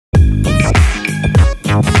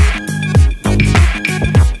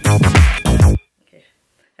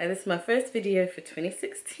This is my first video for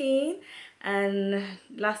 2016, and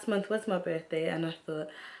last month was my birthday, and I thought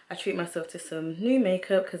I'd treat myself to some new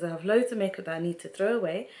makeup because I have loads of makeup that I need to throw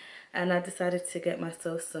away. And I decided to get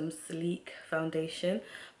myself some Sleek foundation.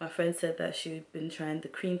 My friend said that she'd been trying the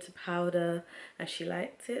cream to powder and she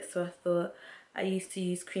liked it, so I thought, I used to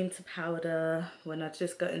use cream to powder when I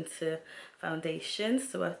just got into foundation,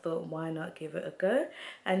 so I thought, why not give it a go?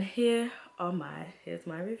 And here's my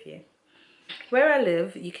review. Where I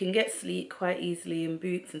live, you can get Sleek quite easily in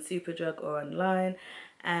Boots and Superdrug or online,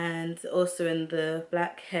 and also in the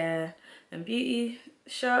black hair and beauty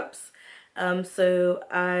shops. So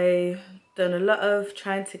I done a lot of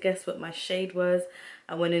trying to guess what my shade was.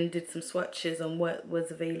 I went and did some swatches on what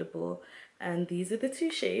was available, and these are the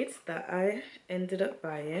two shades that I ended up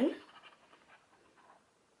buying.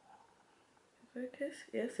 Focus,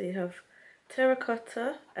 yeah, so you have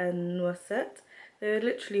Terracotta and Noisette. They're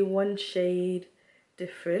literally one shade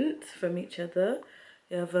different from each other.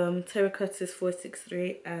 You have Terracotta's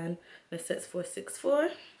 463 and Noisette's 464.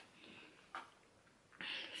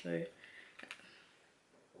 So,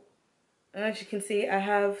 and as you can see, I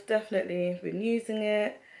have definitely been using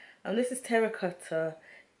it. This is Terracotta.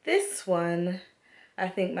 This one I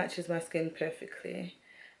think matches my skin perfectly.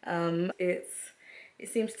 It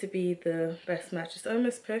seems to be the best match. It's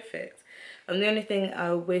almost perfect. The only thing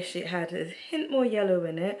I wish it had a hint more yellow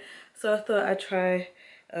in it. So I thought I'd try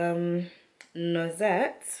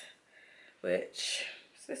Noisette, which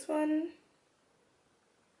is this one.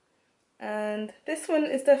 And this one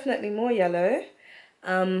is definitely more yellow.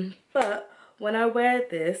 But when I wear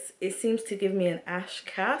this, it seems to give me an ash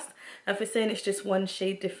cast. And for saying it's just one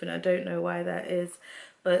shade different, I don't know why that is.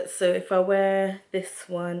 But so if I wear this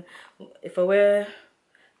one, if I wear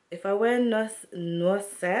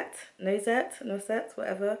Noisette,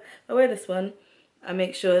 whatever, if I wear this one, I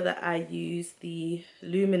make sure that I use the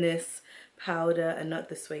luminous powder and not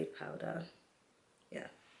the suede powder. Yeah.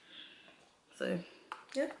 So,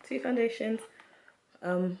 yeah, two foundations.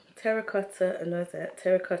 Terracotta and Noisette.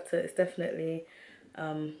 Terracotta is definitely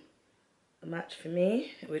a match for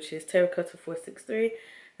me, which is Terracotta 463.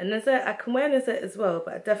 And Noisette, I can wear Noisette as well,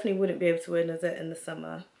 but I definitely wouldn't be able to wear Noisette in the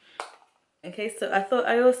summer. Okay, so I thought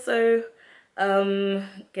I also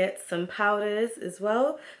get some powders as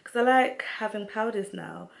well, because I like having powders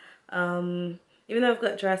now. Even though I've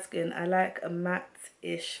got dry skin, I like a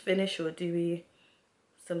matte-ish finish, or dewy,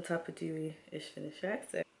 some type of dewy-ish finish, right?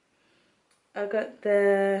 So I got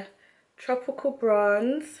the Tropical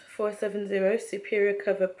Bronze 470 Superior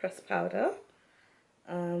Cover Pressed Powder.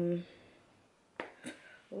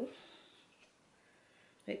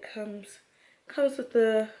 It comes with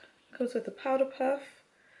the powder puff,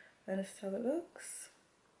 and this is how it looks.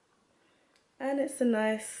 And it's a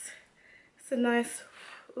nice.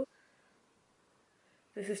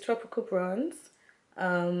 This is Tropical Bronze,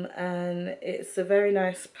 and it's a very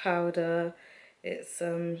nice powder. It's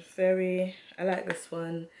I like this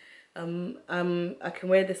one. I can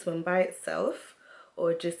wear this one by itself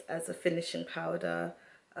or just as a finishing powder,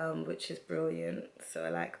 which is brilliant. So I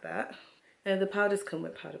like that. And the powders come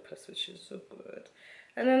with powder puffs, which is so good.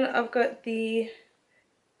 And then I've got the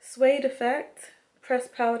Suede Effect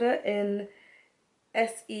pressed powder in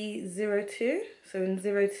SE02, so in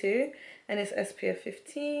 02, and it's SPF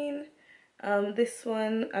 15. This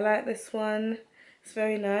one, I like this one. It's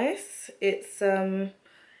very nice. It's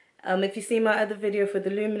if you see my other video for the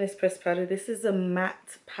luminous pressed powder, this is a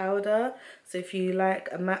matte powder. So if you like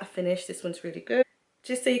a matte finish, this one's really good.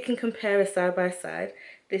 Just so you can compare it side by side,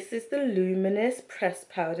 this is the luminous pressed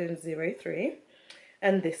powder in 03,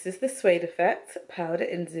 and this is the Suede Effect powder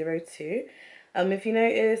in 02. If you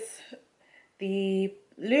notice, the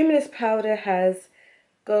luminous powder has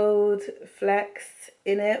gold flecks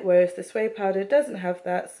in it, whereas the suede powder doesn't have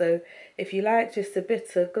that. So if you like just a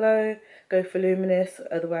bit of glow, go for luminous,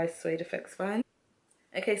 otherwise Suede Effect's fine.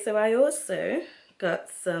 Okay, so I also got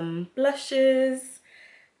some blushes.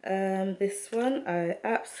 This one, I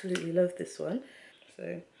absolutely love this one.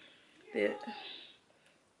 So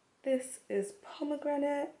this is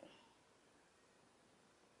Pomegranate.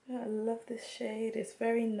 I love this shade. It's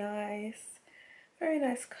very nice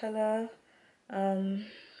color. I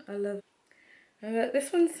love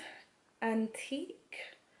this one's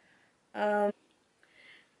Antique.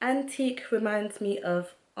 Antique reminds me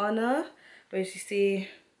of Honor, whereas you see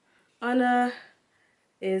Honor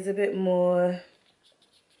is a bit more,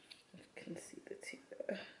 you can see the two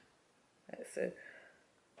there. Right, so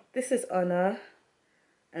this is Honor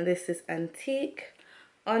and this is Antique.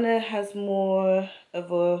 Honor has more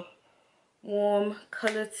of a warm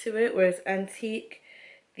color to it, whereas Antique,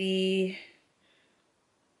 the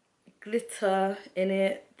glitter in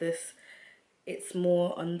it. It's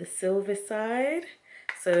more on the silver side.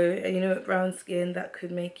 So, you know, with brown skin, that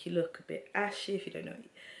could make you look a bit ashy if you don't know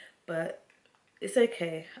it. But it's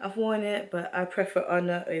okay. I've worn it, but I prefer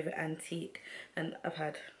Honor over Antique, and I've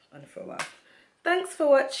had Honor for a while. Thanks for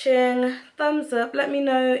watching. Thumbs up. Let me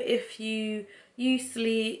know if you use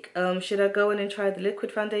Sleek. Should I go in and try the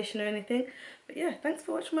liquid foundation or anything? But yeah, thanks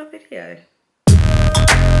for watching my video.